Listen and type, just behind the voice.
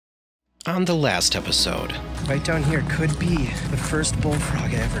On the last episode. Right down here could be the first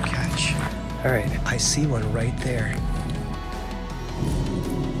bullfrog I ever catch. All right, I see one right there.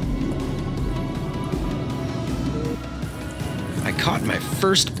 I caught my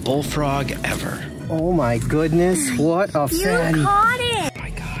first bullfrog ever. Oh my goodness, what a fatty. You caught it! Oh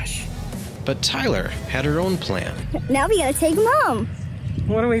my gosh. But Tyler had her own plan. Now we gotta take him home.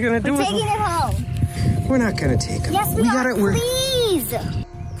 What are we gonna do We're with taking him? it home. We're not gonna take him. Yes, we are. We're... Please.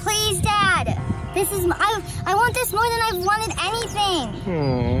 Please, Dad. This is, I want this more than I've wanted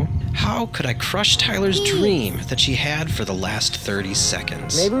anything. How could I crush Tyler's dream that she had for the last 30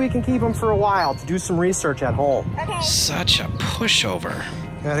 seconds? Maybe we can keep him for a while to do some research at home. Okay. Such a pushover.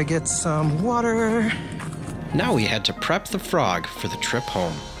 Gotta get some water. Now we had to prep the frog for the trip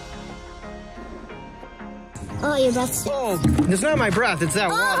home. Oh, your breath's... Oh, it's not my breath, it's that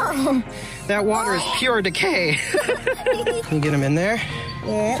water. Oh. That water is pure decay. Can you get him in there?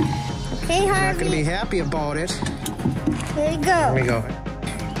 Yeah. Okay, Harvey. Not gonna be happy about it. Here you go. Here we go.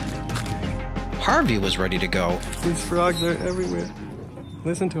 Harvey was ready to go. These frogs are everywhere.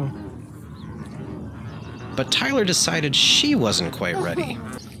 Listen to them. But Tyler decided she wasn't quite ready.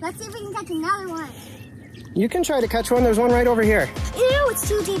 Let's see if we can catch another one. You can try to catch one. There's one right over here. Ew, it's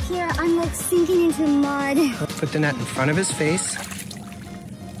too deep here. I'm like sinking into mud. Put the net in front of his face.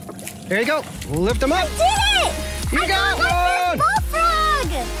 There you go. Lift him up. I did it! You got one! Bullfrog!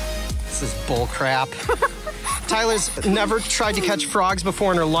 This is bull crap. Tyler's never tried to catch frogs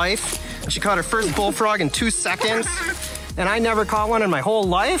before in her life. She caught her first bullfrog in 2 seconds. And I never caught one in my whole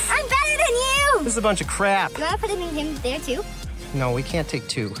life. I'm better than you! This is a bunch of crap. You wanna put him there too? No, we can't take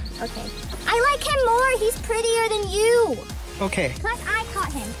two. Okay. I like him more. He's prettier than you. Okay. Plus, I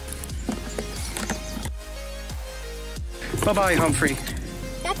caught him. Bye-bye, Humphrey.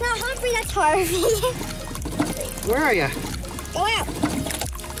 That's not Humphrey, that's Harvey. Where are you? Go out.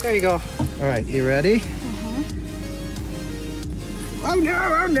 There you go. All right, you ready? Oh no,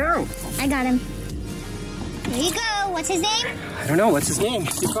 oh no. I got him. There you go. What's his name? I don't know. What's his name?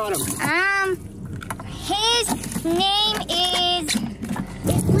 You caught him. His name is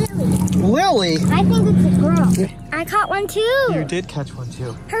Lily. Lily? I think it's a girl. I caught one too. You did catch one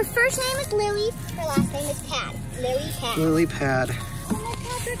too. Her first name is Lily. Her last name is Pad. Lily Pad. Lily Pad. Oh my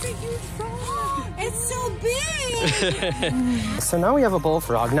God, that's a huge frog. It's so big. So now we have a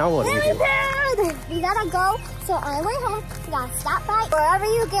bullfrog. Now what do we Lily do? Pad. We gotta go. So on our way home, we gotta stop by wherever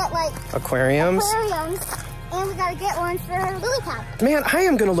you get like Aquariums. And we gotta get one for her Lily Pad. Man, I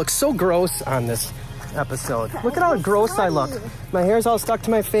am gonna look so gross on this episode. Look at how gross I look. My hair's all stuck to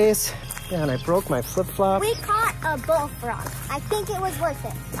my face. Yeah, and I broke my flip-flop. We caught a bullfrog. I think it was worth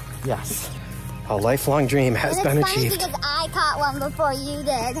it. Yes. A lifelong dream has been It's funny achieved. because I caught one before you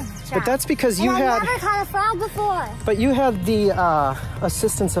did. But that's because you and had... I've never caught a frog before. But you had the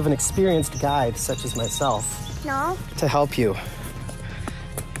assistance of an experienced guide, such as myself, No? to help you.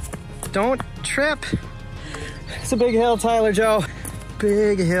 Don't trip. It's a big hill, Tyler Joe.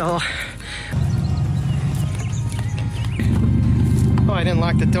 Big hill. Oh, I didn't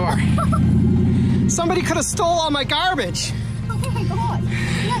lock the door. Somebody could have stole all my garbage. Oh my God.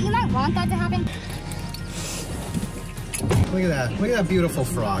 You might want that to happen. Look at that. Look at that beautiful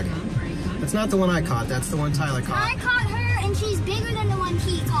frog. That's not the one I caught. That's the one Tyler I caught. caught her and she's bigger than the one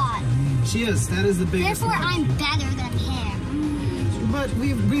he caught. She is. That is the biggest Therefore, one. I'm better than him. But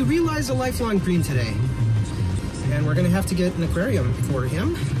we realized a lifelong dream today. And we're going to have to get an aquarium for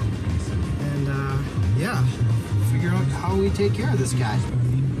him. And, yeah, figure out how we take care of this guy.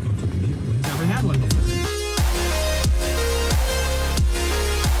 Never had one.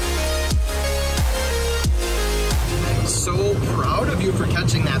 I'm so proud of you for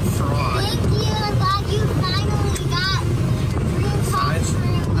catching that frog. Thank you. I'm glad you finally got dream come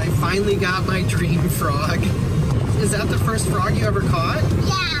true. I finally got my dream frog. Is that the first frog you ever caught?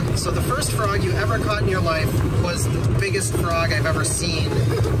 Yeah. So the first frog you ever caught in your life was the biggest frog I've ever seen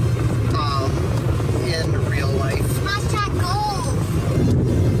in real life. Hashtag gold.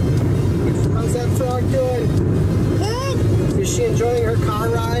 How's that frog doing? Good. Is she enjoying her car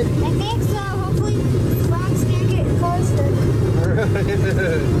ride? I think so. Hopefully, frogs can't get closer.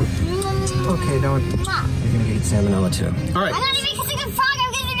 Okay, don't. You're gonna get salmonella too. All right. I'm not even kissing a frog.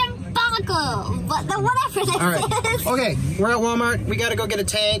 I'm kissing a barnacle. But the whatever this All right. is. Okay, we're at Walmart. We gotta go get a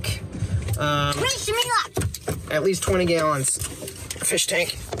tank. Wish me luck. At least 20 gallons. Fish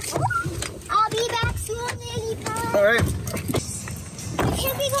tank. I'll be back soon, Lily Pad. All right. You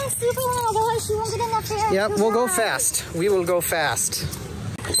can't be going super long, otherwise she won't get enough air. Yep, we'll go fast. We will go fast.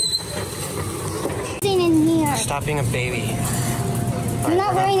 In here. Stop being a baby. I'm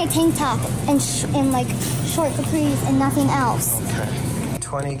not wearing a tank top and like short capris and nothing else. Okay.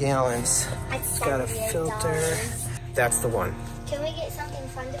 20 gallons. It's got a filter. That's the one. Can we get something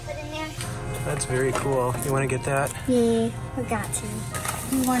fun to put in there? That's very cool. You want to get that? Yeah, we got to.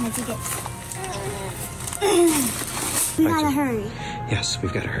 We wanted to get... We gotta hurry. Yes,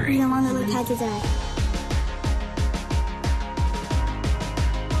 we've got to hurry. We don't want to look at his eye.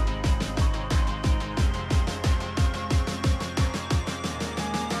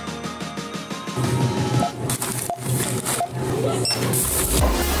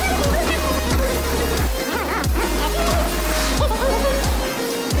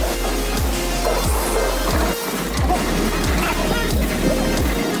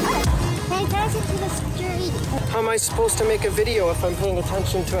 How am I supposed to make a video if I'm paying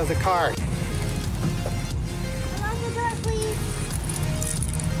attention to the car? Unlock the door, please.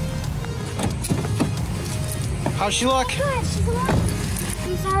 How's she look? Good, she's alive.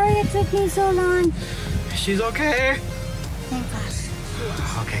 I'm sorry it took me so long. She's okay. Thank God.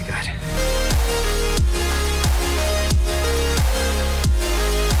 Okay, good.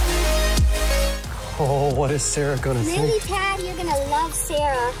 Oh, what is Sarah gonna Lily think? Pad, you're gonna love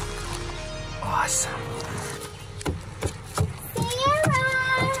Sarah. Awesome.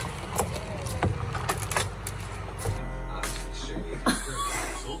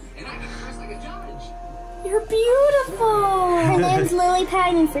 You're beautiful. Her name's Lily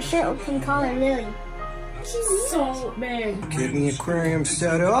Pad, and for sure we can call her Lily. She's so big. Getting the aquarium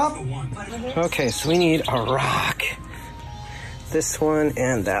set up. Okay, so we need a rock. This one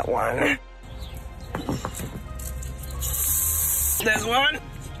and that one. This one.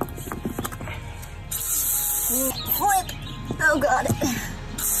 Flip. Oh God.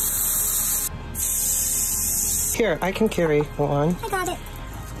 Here, I can carry one. I got it.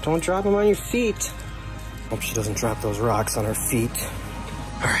 Don't drop them on your feet. Hope she doesn't drop those rocks on her feet.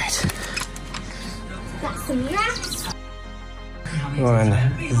 All right. Got some rocks. One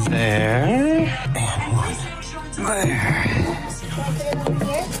there and one there. Can I put it over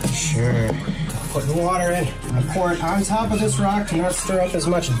here? Sure. Put the water in. I pour it on top of this rock to not stir up as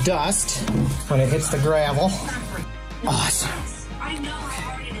much dust when it hits the gravel. Awesome. I know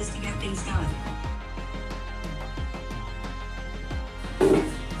how hard it is to get things done.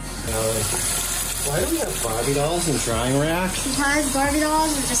 Why do we have Barbie dolls and drying racks? Because Barbie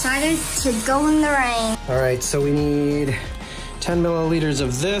dolls have decided to go in the rain. All right, so we need 10 milliliters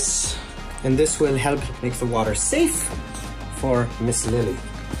of this, and this will help make the water safe for Miss Lily.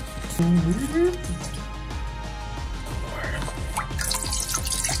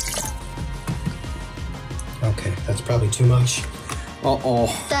 Okay, that's probably too much. Uh-oh.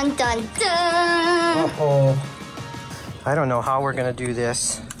 Dun dun dun. Uh-oh. I don't know how we're gonna do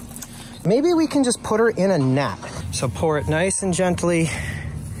this. Maybe we can just put her in a net. So pour it nice and gently.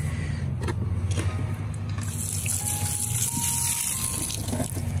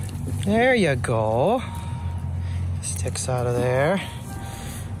 There you go. Sticks out of there.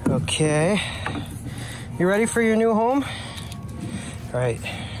 Okay. You ready for your new home? All right.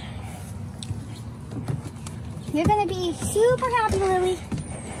 You're gonna be super happy, Lily.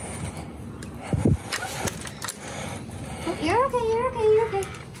 Oh, you're okay, you're okay, you're okay.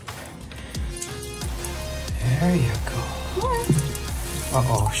 There you go. Yeah.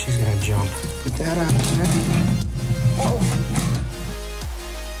 Uh-oh, she's gonna jump. Get that out of there. Oh.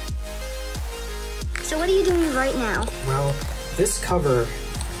 So what are you doing right now? Well, this cover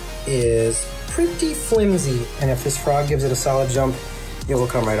is pretty flimsy, and if this frog gives it a solid jump, it will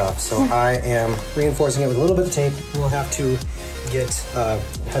come right off. So I am reinforcing it with a little bit of tape. We'll have to get a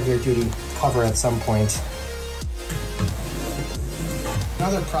heavier duty cover at some point.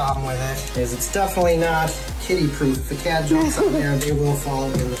 Another problem with it is it's definitely not kitty proof. If a cat jumps on there, they will fall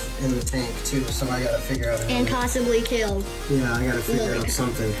in the tank too. So I gotta figure out And possibly killed. Yeah, I gotta figure out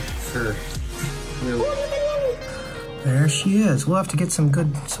something for Lily. There she is. We'll have to get some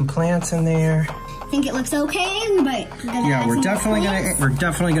plants in there. Think it looks okay, but Yeah, we're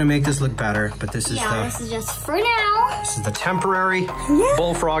definitely gonna make this look better. But this is this is just for now. This is the temporary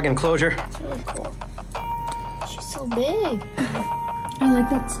bullfrog enclosure. It's really cool. She's so big. I like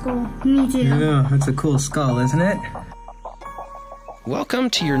that skull. Me too. Yeah, that's a cool skull, isn't it? Welcome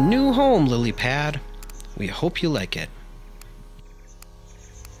to your new home, Lily Pad. We hope you like it.